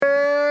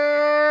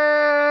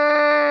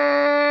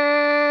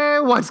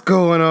What's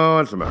going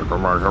on? This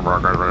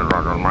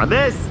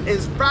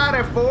is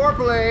Friday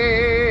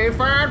Foreplay.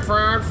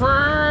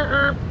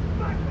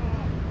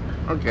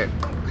 Okay.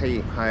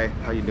 Hey, hi.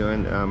 How you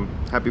doing?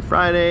 Happy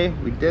Friday.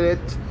 We did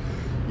it.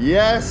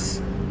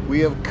 Yes, we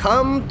have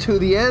come to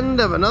the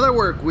end of another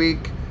work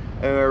week,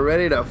 and we're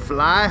ready to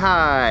fly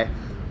high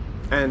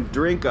and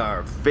drink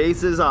our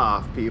faces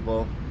off,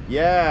 people.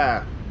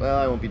 Yeah. Well,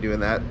 I won't be doing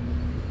that.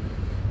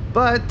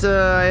 But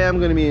I am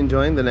going to be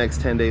enjoying the next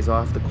 10 days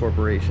off the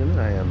corporation.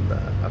 I am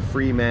a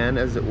free man,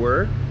 as it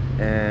were.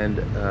 And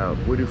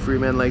what do free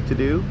men like to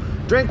do?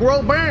 Drink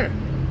world beer!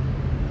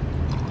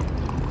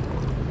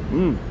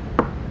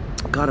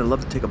 God, I'd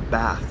love to take a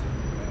bath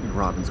in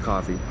Robin's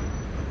coffee.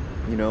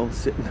 You know,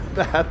 sit in the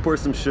bath, pour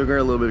some sugar,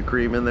 a little bit of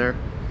cream in there,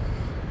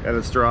 and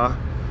a straw.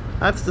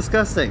 That's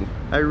disgusting.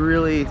 I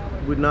really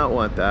would not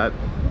want that.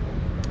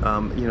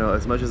 You know,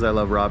 as much as I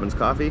love Robin's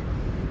coffee,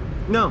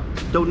 no,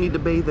 don't need to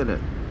bathe in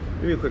it.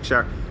 Give me a quick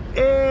shower.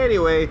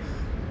 Anyway,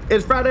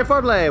 it's Friday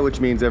Foreplay,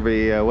 which means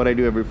what I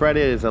do every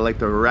Friday is I like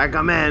to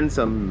recommend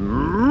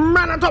some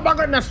Manitoba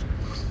goodness.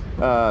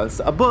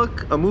 A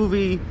book, a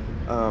movie,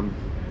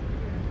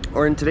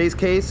 or in today's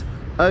case,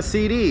 a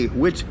CD,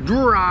 which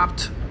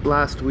dropped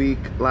last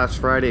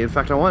Friday. In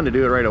fact, I wanted to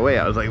do it right away.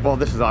 I was like, well,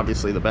 this is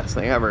obviously the best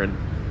thing ever, and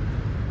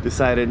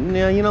decided,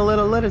 yeah, you know,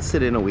 let it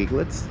sit in a week.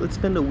 Let's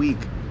spend a week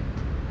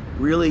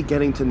really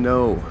getting to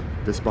know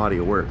this body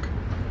of work.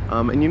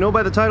 And you know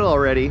by the title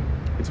already,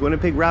 it's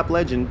Winnipeg rap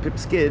legend PIP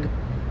SKID,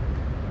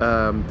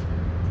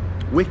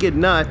 Wicked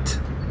Nut,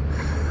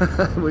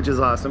 which is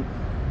awesome.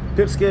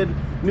 PIP SKID,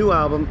 new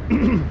album,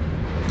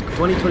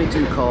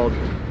 2022, called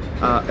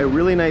A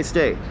Really Nice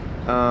Day.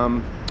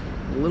 A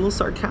little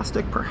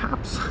sarcastic,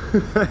 perhaps.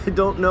 I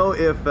don't know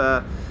if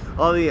I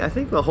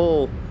think the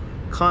whole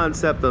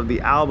concept of the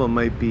album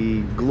might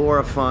be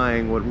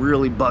glorifying what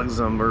really bugs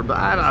them, but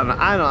I don't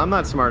know. I'm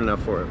not smart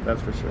enough for it,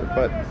 that's for sure.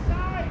 But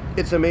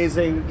it's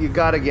amazing. You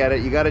gotta get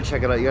it. You gotta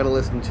check it out. You gotta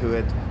listen to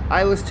it.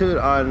 I listened to it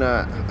on,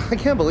 I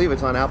can't believe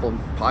it's on Apple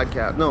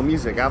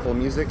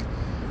Music.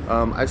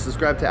 I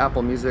subscribed to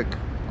Apple Music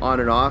on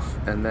and off,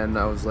 and then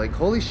I was like,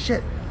 holy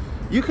shit,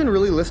 you can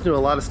really listen to a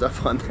lot of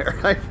stuff on there.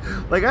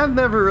 I've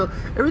never,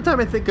 every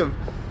time I think of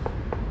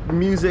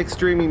music,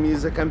 streaming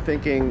music, I'm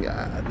thinking,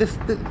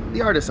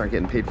 the artists aren't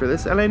getting paid for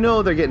this, and I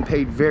know they're getting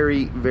paid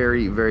very,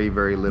 very, very,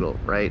 very little,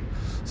 right?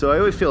 So I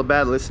always feel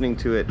bad listening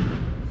to it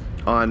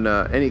on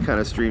any kind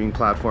of streaming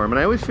platform, and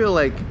I always feel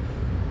like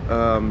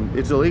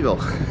it's illegal.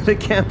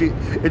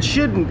 It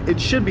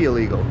should be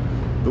illegal,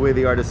 the way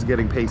the artist is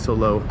getting paid so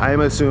low.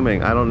 I'm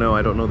assuming. I don't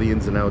know the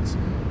ins and outs,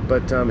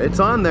 but it's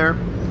on there,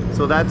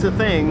 so that's a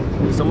thing.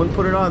 Someone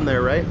put it on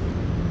there, right?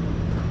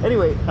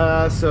 Anyway,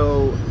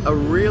 so A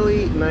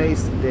Really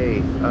Nice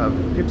Day,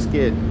 PIP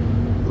SKID.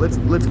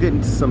 Let's get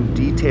into some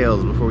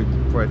details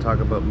before I talk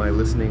about my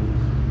listening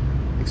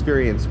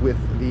experience with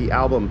the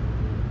album.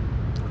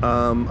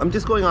 I'm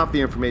just going off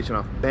the information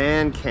off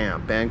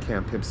Bandcamp.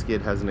 PIP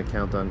SKID has an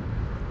account on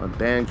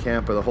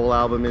Bandcamp where the whole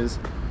album is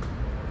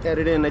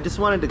edited in. I just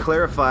wanted to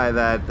clarify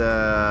that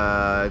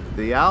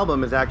the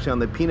album is actually on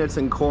the Peanuts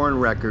and Corn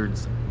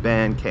Records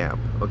Bandcamp.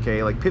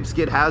 Okay, like PIP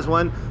SKID has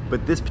one,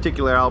 but this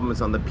particular album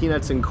is on the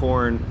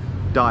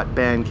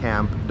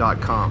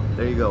peanutsandcorn.bandcamp.com.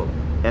 There you go.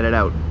 Edit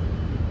out.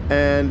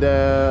 And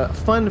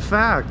fun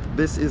fact,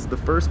 this is the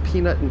first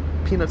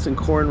Peanuts and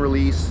Corn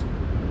release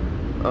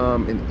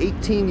in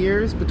 18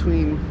 years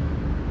between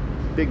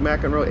Big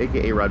McEnroe,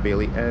 aka Rod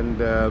Bailey, and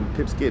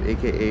PIP SKID,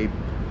 aka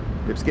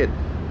PIP SKID,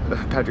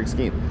 Patrick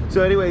Skeen.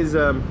 So anyways,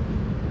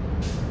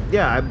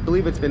 yeah, I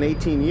believe it's been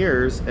 18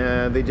 years,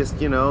 and they just,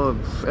 you know,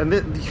 and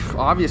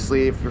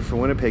obviously, if you're from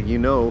Winnipeg, you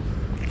know,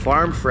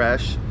 Farm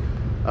Fresh,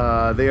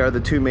 they are the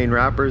two main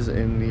rappers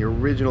in the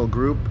original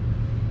group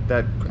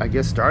that I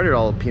guess started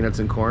all of Peanuts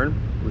and Corn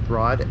with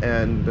Rod,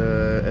 and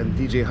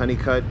DJ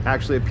Honeycutt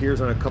actually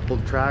appears on a couple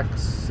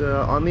tracks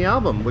on the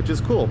album, which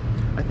is cool.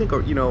 I think,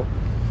 you know,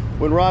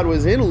 when Rod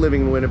was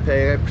living in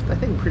Winnipeg, I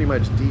think pretty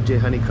much DJ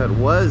Honeycutt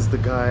was the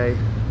guy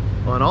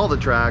on all the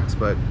tracks,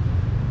 but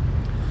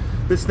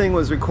this thing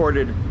was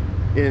recorded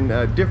in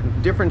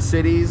different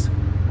cities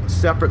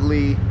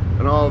separately,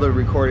 and all the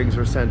recordings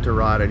were sent to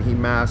Rod, and he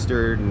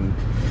mastered and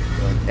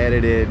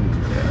edited and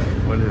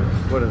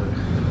what a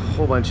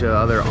whole bunch of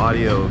other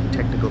audio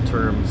technical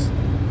terms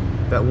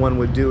that one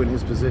would do in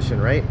his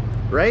position, right?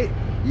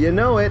 You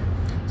know it.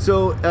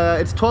 So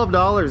it's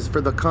 $12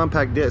 for the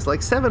compact disc, like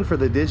 $7 for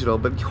the digital,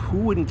 but who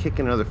wouldn't kick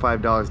in another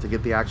 $5 to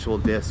get the actual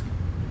disc?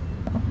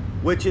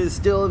 Which is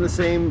still in the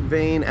same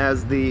vein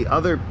as the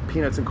other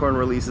Peanuts and Corn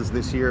releases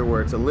this year,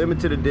 where it's a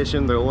limited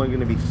edition. There are only going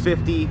to be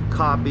 50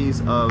 copies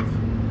of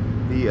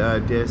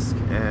the disc,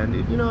 and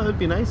you know, it'd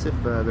be nice if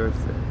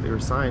they were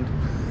signed.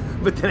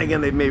 But then again,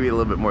 they'd maybe a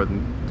little bit more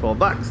than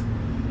 $12.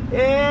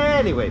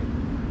 Anyway,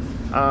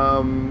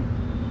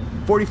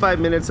 45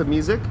 minutes of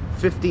music,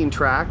 15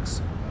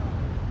 tracks,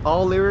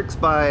 all lyrics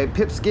by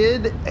PIP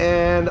SKID,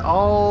 and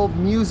all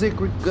music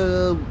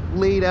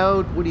laid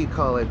out,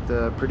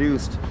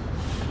 produced,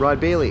 Rod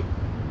Bailey.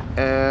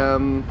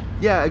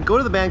 Yeah, go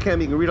to the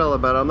Bandcamp. You can read all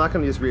about it. I'm not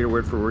going to just read it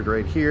word for word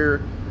right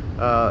here,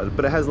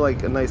 but it has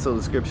like a nice little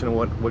description of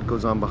what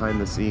goes on behind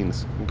the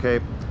scenes. Okay,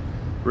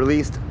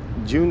 released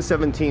June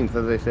 17th,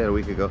 as I said a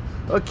week ago.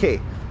 Okay,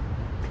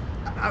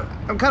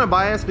 I'm kind of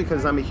biased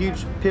because I'm a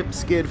huge Pip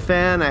SKID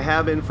fan. I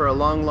have been for a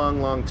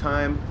long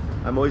time.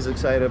 I'm always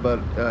excited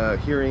about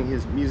hearing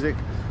his music.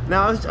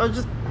 Now, I was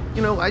just,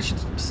 I should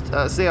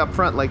say up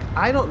front, like,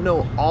 I don't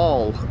know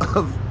all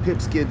of Pip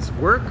SKID's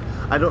work.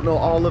 I don't know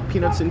all of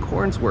Peanuts and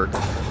Corn's work.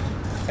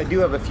 I do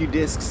have a few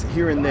discs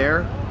here and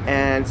there,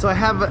 and so I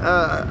have,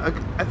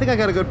 I think I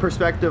got a good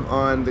perspective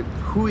on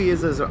who he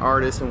is as an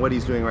artist and what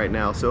he's doing right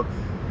now. So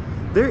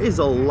there is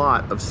a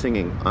lot of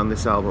singing on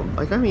this album.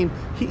 Like, I mean,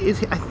 I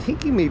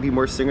think he may be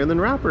more singer than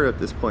rapper at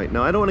this point.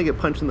 Now, I don't want to get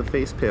punched in the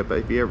face, Pip,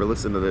 if you ever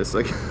listen to this.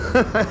 Like,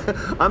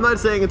 I'm not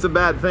saying it's a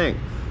bad thing.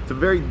 It's a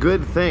very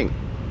good thing.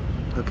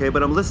 Okay,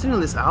 but I'm listening to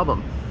this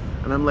album,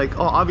 and I'm like,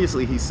 oh,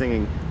 obviously he's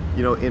singing,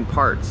 in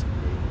parts.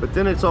 But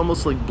then it's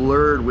almost like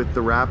blurred with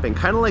the rapping,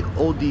 kind of like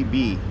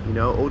ODB.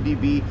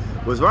 ODB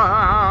was,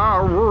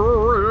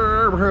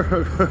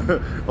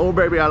 oh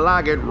baby, I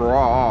like it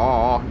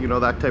raw,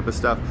 that type of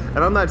stuff. And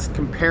I'm not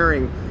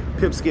comparing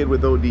Pip SKID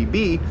with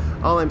ODB.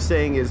 All I'm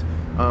saying is,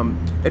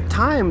 at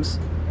times,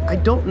 I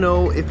don't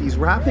know if he's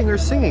rapping or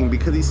singing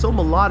because he's so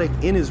melodic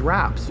in his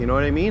raps. You know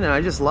what I mean? And I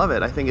just love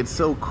it. I think it's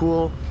so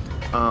cool.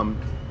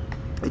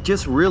 It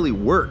just really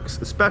works,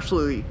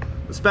 especially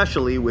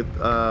with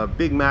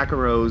Big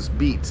McEnroe's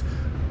beats.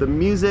 The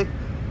music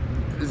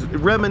is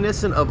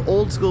reminiscent of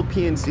old school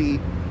PNC,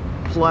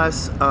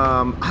 plus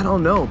I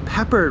don't know,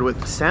 peppered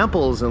with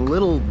samples and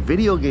little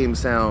video game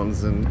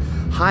sounds and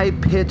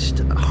high-pitched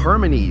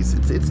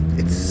harmonies.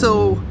 It's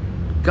so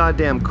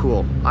goddamn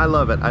cool. I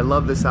love it. I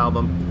love this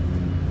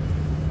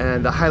album,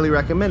 and I highly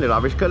recommend it.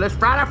 Obviously, because it's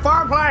Friday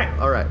Foreplay.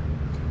 All right.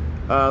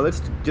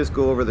 Let's just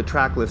go over the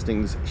track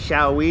listings,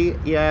 shall we?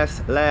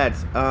 Yes,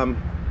 let's.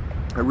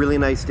 A Really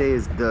Nice Day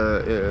is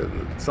the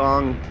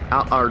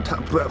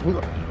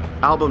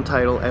album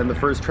title, and the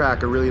first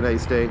track, A Really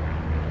Nice Day.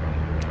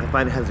 I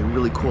find it has a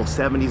really cool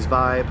 70s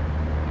vibe.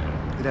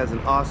 It has an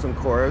awesome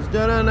chorus.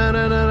 I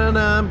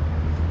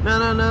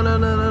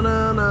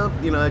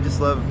just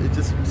love it.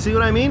 Just see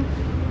what I mean?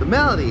 The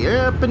melody,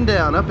 up and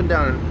down.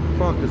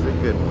 Funk is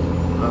it good?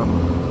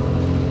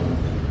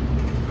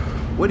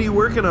 What are you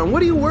working on?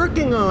 What are you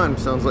working on?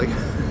 Sounds like.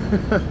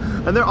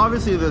 And they're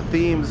obviously the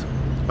themes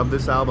of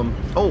this album.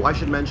 Oh, I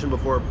should mention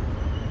before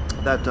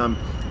that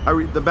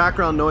the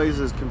background noise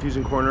is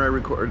Confusion Corner. I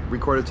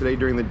recorded today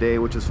during the day,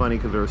 which is funny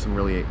because there were some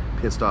really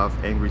pissed off,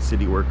 angry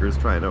city workers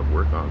trying to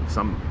work on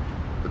some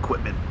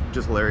equipment.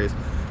 Just hilarious.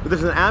 But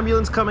there's an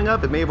ambulance coming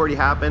up. It may have already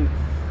happened.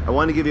 I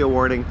want to give you a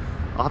warning.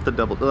 I'll have to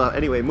double.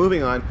 Anyway,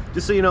 moving on.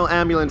 Just so you know,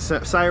 ambulance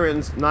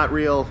sirens, not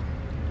real.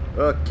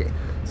 Okay.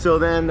 So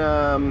then,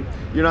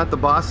 You're Not the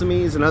Boss of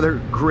Me is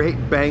another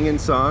great banging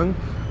song.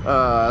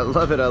 I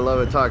love it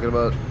talking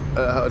about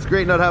how it's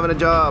great not having a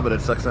job, but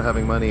it sucks not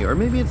having money. Or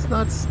maybe it's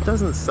not,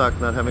 doesn't suck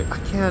not having, I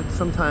can't,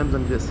 sometimes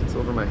it's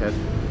over my head.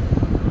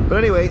 But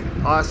anyway,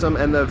 awesome.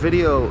 And the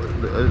video,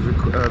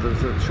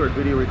 there's a short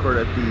video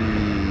recorded at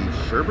the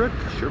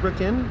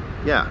Sherbrooke Inn?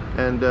 Yeah,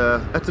 and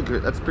that's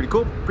pretty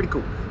cool,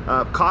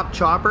 Cop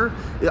Chopper,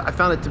 I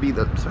found it to be,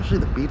 especially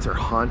the beats are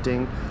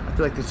haunting. I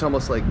feel like it's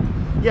almost like,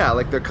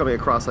 like they're coming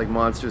across like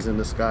monsters in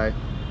the sky.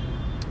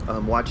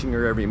 Watching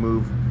your every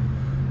move.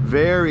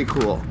 Very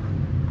cool.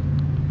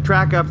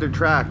 Track after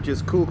track,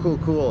 just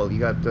cool. You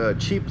got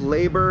Cheap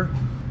Labor,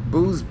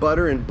 Booze,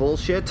 Butter, and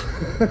Bullshit.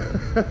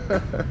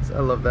 I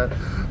love that.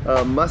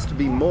 Must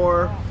Be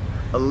More.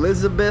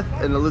 Elizabeth,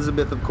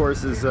 of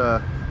course, is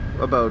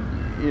about,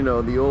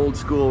 the old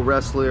school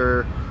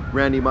wrestler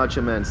Randy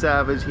Macho Man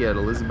Savage. He had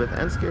Elizabeth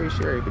and Scary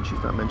Sherry, but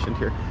she's not mentioned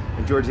here.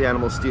 And George the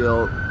Animal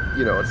Steel,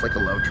 it's like a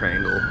love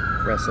triangle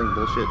wrestling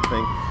bullshit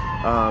thing.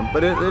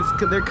 But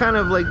they're kind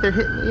of like, they're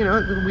hitting,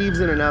 it weaves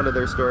in and out of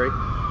their story.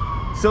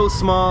 So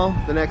Small,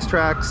 the next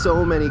track,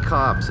 So Many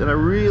Cops. And I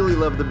really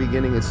love the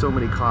beginning, it's So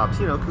Many Cops,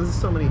 because there's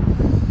so many.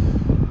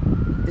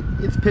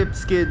 It's Pip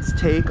SKID's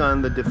take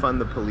on the defund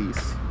the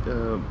police.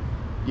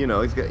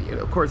 He's got,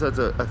 of course, that's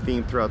a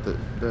theme throughout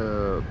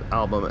the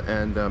album.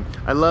 And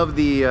I love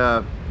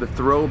the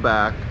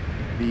throwback,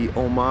 the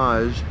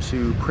homage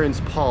to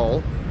Prince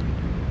Paul,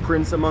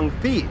 Prince Among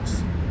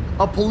Thieves.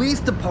 A police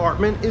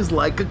department is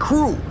like a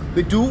crew.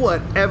 They do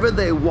whatever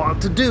they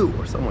want to do,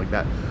 or something like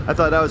that. I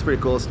thought that was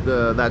pretty cool.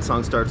 That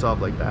song starts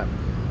off like that.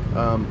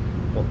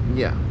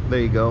 There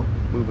you go.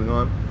 Moving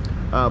on.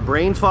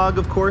 Brain Fog,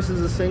 of course,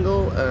 is a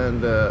single,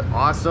 and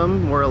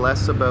awesome, more or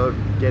less about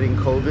getting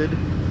COVID.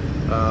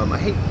 I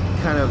hate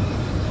kind of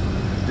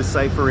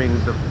deciphering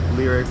the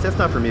lyrics. That's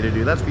not for me to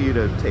do. That's for you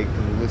to take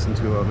and listen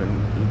to them,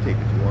 and you take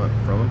what you want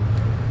from them.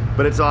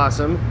 But it's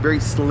awesome. Very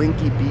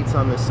slinky beats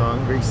on this song.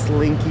 Very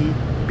slinky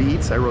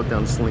beats. I wrote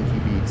down slinky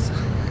beats.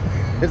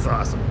 It's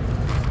awesome.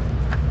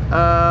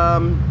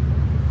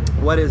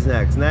 What is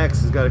next?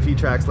 Next has got a few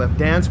tracks left.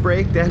 Dance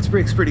Break. Dance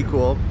Break's pretty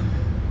cool.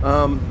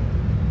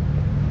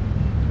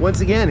 Once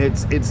again,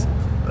 it's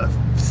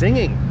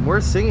singing. More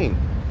singing.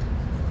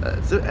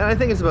 And I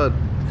think it's about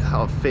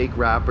how fake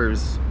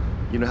rappers,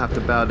 have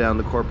to bow down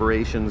to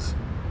corporations,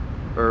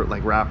 or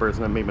like rappers,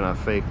 maybe not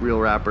fake, real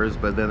rappers,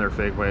 but then they're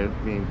fake by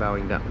being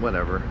bowing down,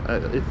 whatever.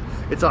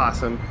 It's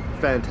awesome,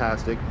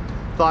 fantastic.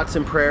 Thoughts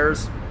and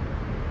prayers,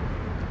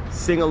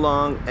 sing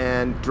along,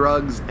 and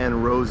Drugs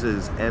and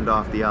Roses end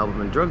off the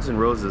album. And Drugs and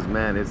Roses,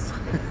 man, it's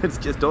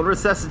just, don't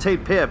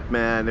resuscitate Pip,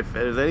 man. If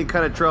there's any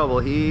kind of trouble,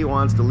 he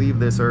wants to leave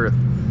this earth,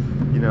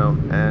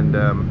 and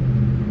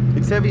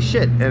it's heavy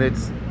shit, and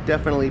it's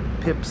definitely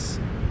Pip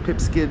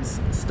SKID's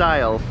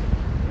style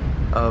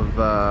of,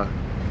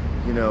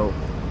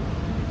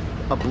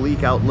 a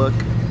bleak outlook,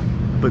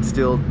 but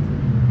still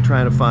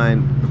trying to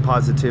find the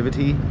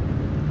positivity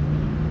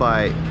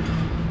by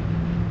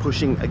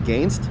pushing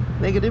against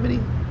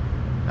negativity.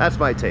 That's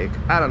my take.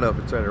 I don't know if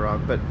it's right or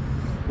wrong, but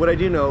what I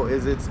do know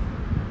is it's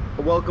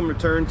a welcome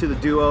return to the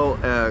duo.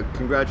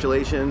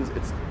 Congratulations.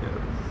 It's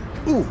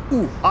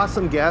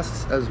awesome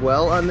guests as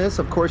well on this.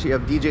 Of course, you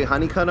have DJ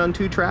Honeycutt on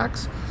 2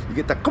 tracks. You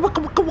get that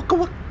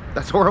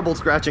that's horrible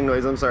scratching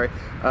noise, I'm sorry.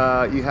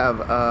 You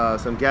have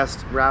some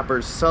guest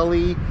rappers,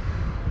 Sully,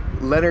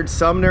 Leonard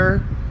Sumner,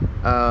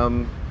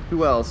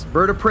 who else?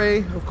 Vertebrae,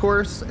 of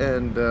course,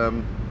 and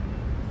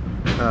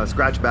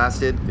Scratch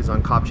Bastard is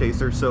on Cop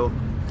Chaser. So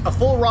a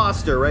full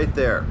roster right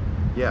there.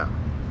 Yeah,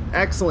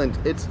 excellent.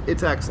 It's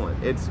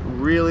excellent. It's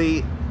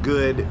really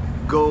good.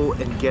 Go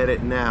and get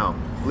it now.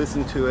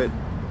 Listen to it.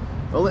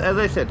 Well, as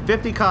I said,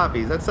 50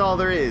 copies. That's all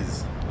there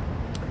is.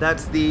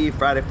 That's the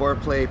Friday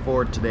Foreplay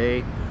for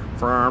today.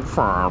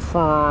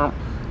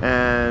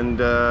 And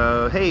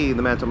hey,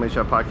 the Mantle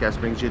Shop podcast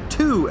brings you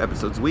 2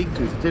 episodes a week,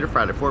 Tuesday to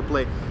Friday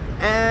Foreplay,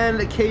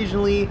 and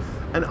occasionally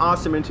an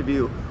awesome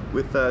interview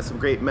with some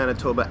great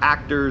Manitoba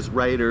actors,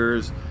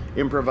 writers,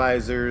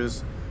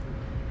 improvisers,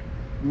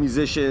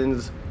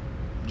 musicians,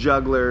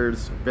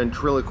 jugglers,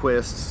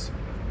 ventriloquists,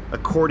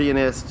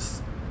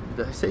 accordionists.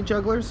 Did I say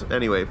jugglers?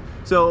 Anyway,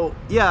 so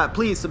yeah,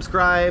 please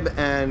subscribe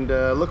and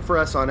look for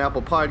us on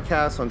Apple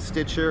Podcasts, on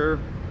Stitcher,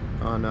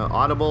 on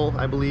Audible,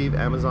 I believe,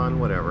 Amazon,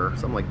 whatever,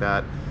 something like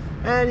that.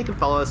 And you can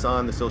follow us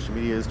on the social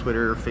medias,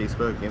 Twitter,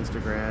 Facebook,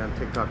 Instagram,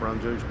 TikTok,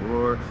 Ronald George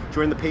Moore.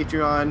 Join the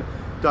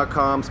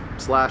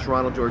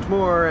patreon.com/Ronald George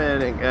Moore.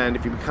 And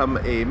if you become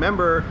a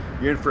member,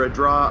 you're in for a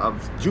draw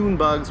of June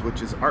Bugs,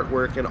 which is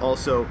artwork, and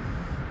also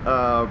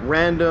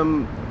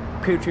random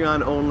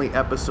Patreon-only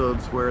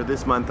episodes where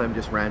this month I'm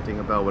just ranting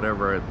about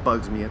whatever it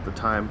bugs me at the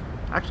time.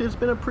 Actually, it's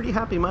been a pretty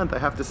happy month, I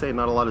have to say.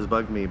 Not a lot has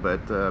bugged me, but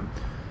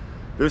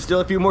there's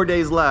still a few more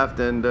days left,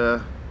 and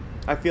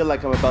I feel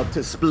like I'm about to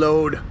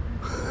explode.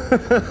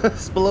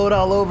 Explode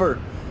all over.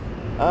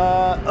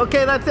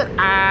 Okay, that's it.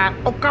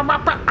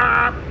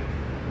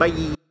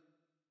 Bye.